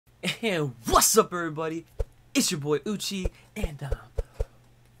And what's up, everybody? It's your boy Uchi, and I'm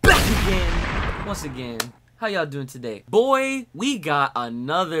back again, once again. How y'all doing today? Boy, we got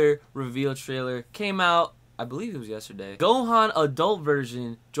another reveal trailer. Came out, I believe it was yesterday. Gohan adult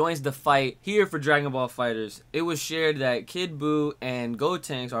version joins the fight here for Dragon Ball FighterZ. It was shared that Kid Buu and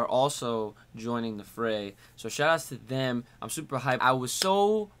Gotenks are also joining the fray. So shout outs to them. I'm super hyped. I was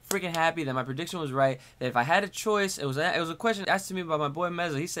so freaking happy that my prediction was right. That if I had a choice, it was a question asked to me by my boy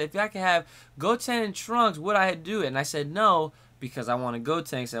Mezzo. He said, if I could have Goten and Trunks, would I do it? And I said no, because I want to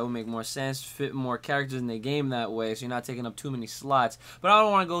Gotenks. That would make more sense, fit more characters in the game that way, so you're not taking up too many slots. But I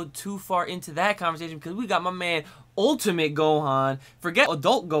don't want to go too far into that conversation because we got my man Ultimate Gohan. Forget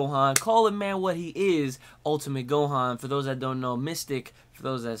adult Gohan. Call him man what he is, Ultimate Gohan. For those that don't know, Mystic. For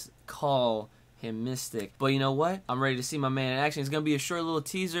those that call him Mystic. But you know what? I'm ready to see my man in action. It's going to be a short little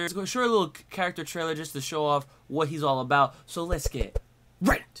teaser. It's a short little character trailer just to show off what he's all about. So let's get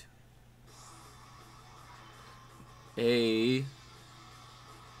right into it. Hey.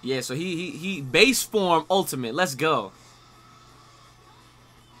 Yeah, so he base form ultimate. Let's go.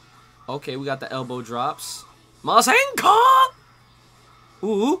 Okay, we got the elbow drops. Masenko!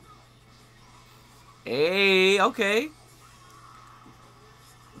 Ooh. Hey, okay.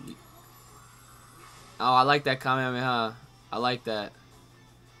 Oh, I like that Kamehameha. I like that.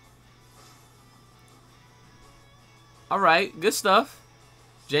 Alright, good stuff.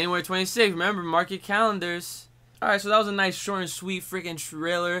 January 26th. Remember, mark your calendars. Alright, so that was a nice short and sweet freaking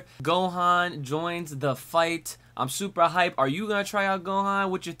trailer. Gohan joins the fight. I'm super hyped. Are you going to try out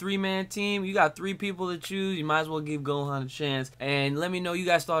Gohan with your 3-man team? You got 3 people to choose. You might as well give Gohan a chance. And let me know you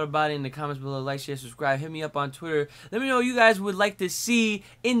guys thought about it in the comments below. Like, share, subscribe. Hit me up on Twitter. Let me know what you guys would like to see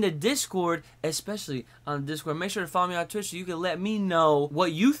in the Discord, especially on Discord. Make sure to follow me on Twitch so you can let me know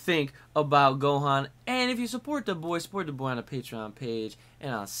what you think about Gohan. And if you support the boy on the Patreon page.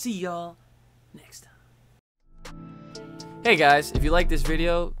 And I'll see y'all next time. Hey guys, if you like this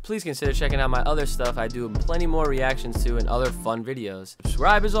video, please consider checking out my other stuff. I do plenty more reactions to and other fun videos.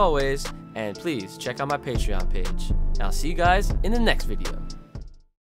 Subscribe as always, and please check out my Patreon page. And I'll see you guys in the next video.